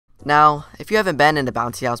Now, if you haven't been in a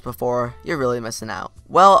bouncy house before, you're really missing out.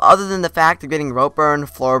 Well, other than the fact of getting rope burn,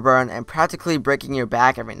 floor burn, and practically breaking your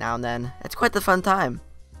back every now and then, it's quite the fun time.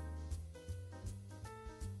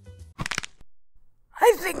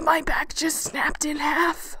 I think my back just snapped in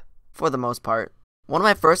half. For the most part. One of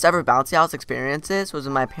my first ever bouncy house experiences was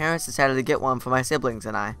when my parents decided to get one for my siblings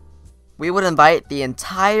and I. We would invite the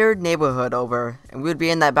entire neighborhood over, and we would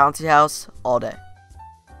be in that bouncy house all day.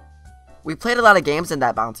 We played a lot of games in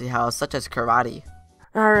that bouncy house, such as karate.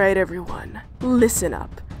 Alright everyone, listen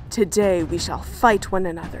up. Today we shall fight one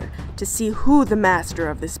another to see who the master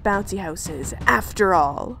of this bouncy house is, after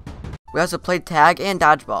all. We also played tag and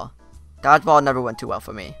dodgeball. Dodgeball never went too well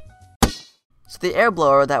for me. So the air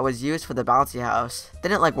blower that was used for the bouncy house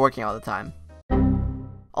didn't like working all the time.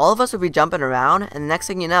 All of us would be jumping around, and the next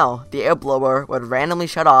thing you know, the air blower would randomly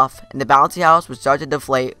shut off, and the bouncy house would start to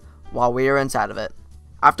deflate while we were inside of it.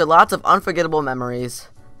 After lots of unforgettable memories,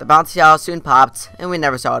 the bouncy house soon popped, and we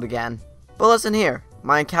never saw it again. But listen here,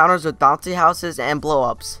 my encounters with bouncy houses and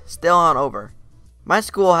blow-ups still aren't over. My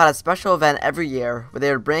school had a special event every year where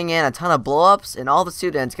they would bring in a ton of blow-ups, and all the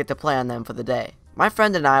students get to play on them for the day. My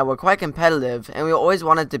friend and I were quite competitive, and we always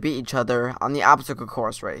wanted to beat each other on the obstacle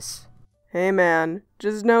course race. Hey man,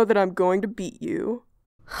 just know that I'm going to beat you.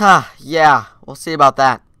 Ha, yeah, we'll see about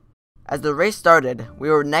that. As the race started, we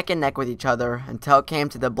were neck and neck with each other until it came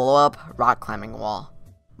to the blow-up rock climbing wall.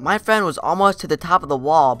 My friend was almost to the top of the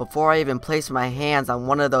wall before I even placed my hands on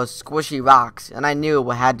one of those squishy rocks, and I knew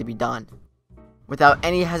what had to be done. Without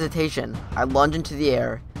any hesitation, I lunged into the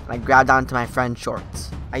air, and I grabbed onto my friend's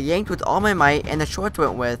shorts. I yanked with all my might, and the shorts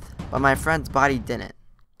went with, but my friend's body didn't.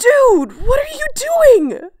 Dude, what are you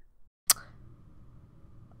doing?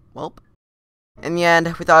 Welp. In the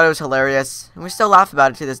end, we thought it was hilarious, and we still laugh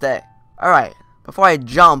about it to this day. Alright, before I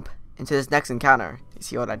jump into this next encounter, you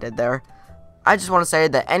see what I did there? I just want to say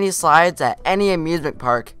that any slides at any amusement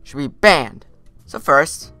park should be banned. So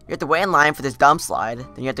first, you have to wait in line for this dumb slide,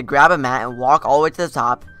 then you have to grab a mat and walk all the way to the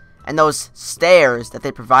top, and those stairs that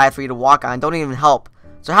they provide for you to walk on don't even help,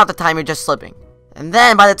 so half the time you're just slipping. And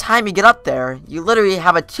then by the time you get up there, you literally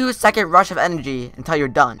have a 2-second rush of energy until you're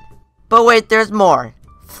done. But wait, there's more.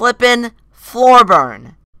 Flippin' floor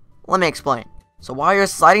burn. Let me explain. So while you're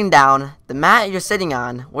sliding down, the mat you're sitting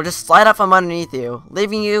on will just slide up from underneath you,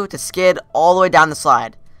 leaving you to skid all the way down the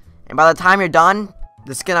slide. And by the time you're done,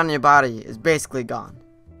 the skin on your body is basically gone.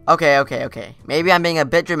 Okay. Maybe I'm being a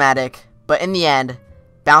bit dramatic, but in the end,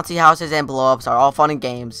 bouncy houses and blow-ups are all fun and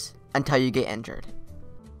games until you get injured.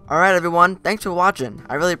 Alright everyone, thanks for watching.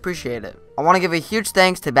 I really appreciate it. I want to give a huge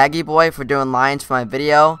thanks to BaggiBoi for doing lines for my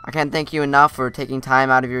video. I can't thank you enough for taking time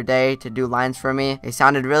out of your day to do lines for me. They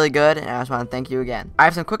sounded really good, and I just want to thank you again. I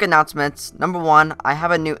have some quick announcements. Number one, I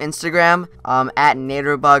have a new Instagram, at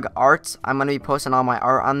Naterbug Arts. I'm going to be posting all my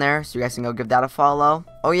art on there, so you guys can go give that a follow.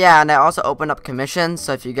 Oh yeah, and I also opened up commissions,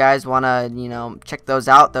 so if you guys want to, check those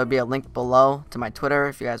out, there will be a link below to my Twitter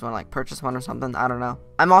if you guys want to, purchase one or something. I don't know.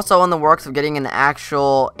 I'm also in the works of getting an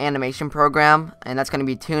actual animation program, and that's going to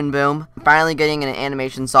be Toon Boom. I'm finally getting an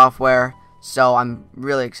animation software, so I'm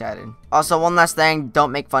really excited. Also, one last thing,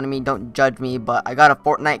 don't make fun of me, don't judge me, but I got a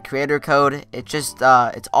Fortnite creator code. It's just,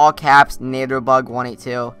 it's all caps,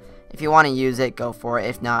 Naterbug182. If you want to use it, go for it.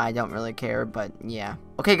 If not, I don't really care, but yeah.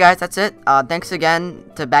 Okay, guys, that's it. Thanks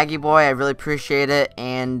again to BaggiBoi. I really appreciate it.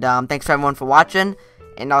 And thanks for everyone for watching.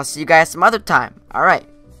 And I'll see you guys some other time. Alright,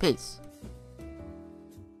 peace.